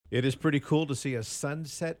It is pretty cool to see a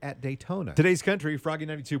sunset at Daytona. Today's country, Froggy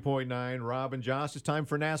 92.9, Rob and Josh. It's time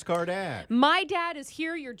for NASCAR Dad. My dad is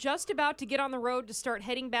here. You're just about to get on the road to start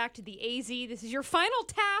heading back to the AZ. This is your final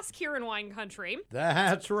task here in wine country.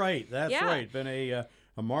 That's right. That's right. Been a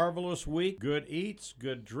marvelous week. Good eats,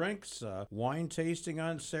 good drinks, wine tasting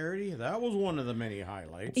on Saturday. That was one of the many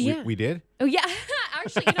highlights. Yeah. We did? Oh, yeah.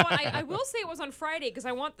 Actually, you know what? I will say it was on Friday because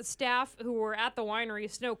I want the staff who were at the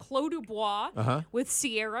winery to know Clos du Bois with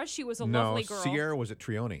Sierra. She was a lovely girl. Sierra was at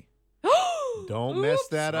Trioni. Don't mess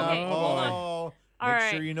that up. Okay, hold on.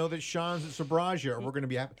 Make sure you know that Sean's at Sabragia, or we're going to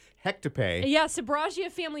be heck to pay. Yeah,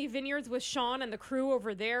 Sabragia Family Vineyards with Sean and the crew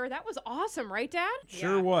over there. That was awesome, right, Dad?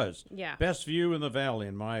 Sure was. Yeah. Best view in the valley,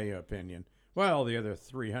 in my opinion. Well, the other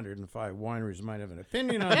 305 wineries might have an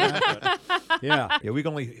opinion on that, but yeah. Yeah, we can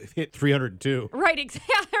only hit 302. Right,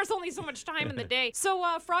 exactly. There's only so much time in the day. So,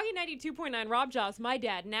 Froggy 92.9, Rob Jaws, my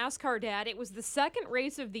dad, NASCAR Dad. It was the second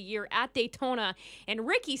race of the year at Daytona, and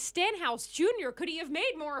Ricky Stenhouse Jr., could he have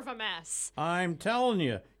made more of a mess? I'm telling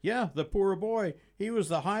you, yeah, the poor boy, he was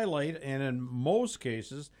the highlight, and in most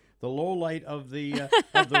cases, the low light of the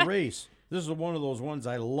race. This is one of those ones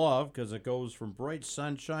I love because it goes from bright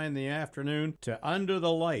sunshine in the afternoon to under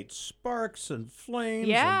the lights, sparks and flames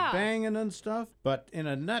and banging and stuff. But in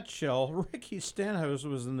a nutshell, Ricky Stenhouse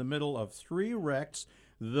was in the middle of 3 wrecks,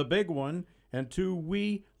 the big one and 2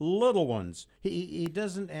 wee little ones. He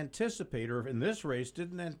doesn't anticipate, or in this race,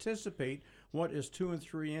 didn't anticipate what is 2 and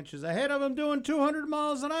 3 inches ahead of him doing 200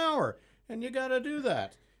 miles an hour. And you got to do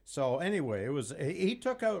that. So anyway, he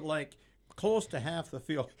took out like close to half the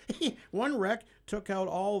field. One wreck took out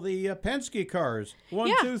all the Penske cars. 1,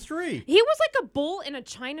 2, 3. He was like a bull in a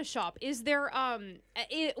china shop. Is there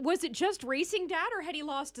was it just racing, Dad, or had he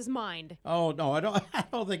lost his mind? Oh no, I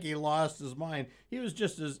don't think he lost his mind. He was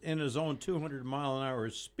just in his own 200 mile an hour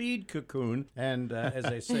speed cocoon, and as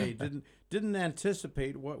I say, didn't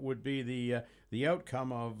anticipate what would be the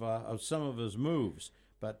outcome of some of his moves.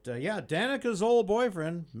 But Danica's old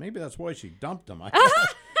boyfriend, maybe that's why she dumped him.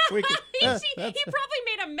 He probably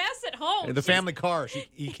made a mess at home. In the family car.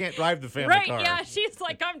 He can't drive the family car. Right, yeah. She's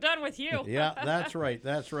like, I'm done with you. Yeah, that's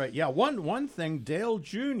right. Yeah, one thing, Dale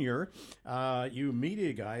Jr., you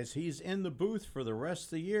media guys, he's in the booth for the rest of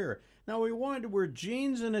the year. Now, we wanted to wear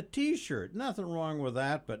jeans and a T-shirt. Nothing wrong with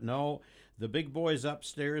that, but no. The big boys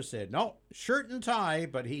upstairs said, no, shirt and tie,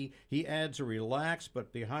 but he adds a relaxed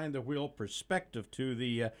but behind-the-wheel perspective to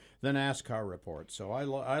the NASCAR report. So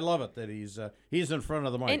I love it that he's in front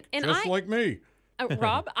of the mic, and just like me.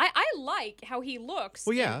 Rob, I like how he looks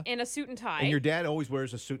in a suit and tie. And your dad always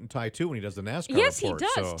wears a suit and tie, too, when he does the NASCAR Yes, report,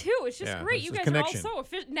 he does, too. It's just great. You guys are also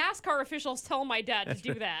NASCAR officials. Tell my dad to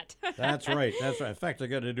do that. That's right. In fact, I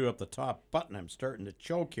got to do up the top button. I'm starting to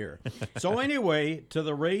choke here. So anyway, to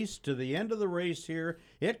the end of the race here,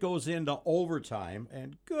 it goes into overtime.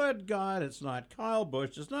 And good God, it's not Kyle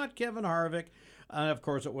Busch. It's not Kevin Harvick. And, of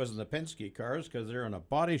course, it wasn't the Penske cars because they're in a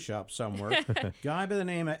body shop somewhere. Guy by the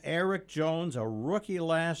name of Eric Jones, a rookie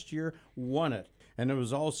last year, won it. And it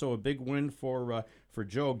was also a big win for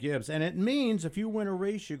Joe Gibbs. And it means if you win a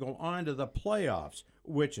race, you go on to the playoffs,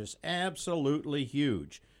 which is absolutely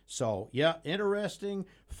huge. So, yeah, interesting,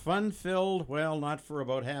 fun-filled, well, not for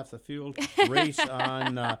about half the field, race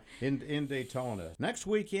in Daytona. Next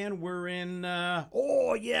weekend, we're in,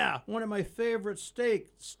 one of my favorite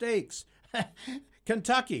steaks.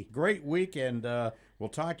 Kentucky. Great week, and we'll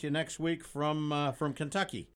talk to you next week from Kentucky.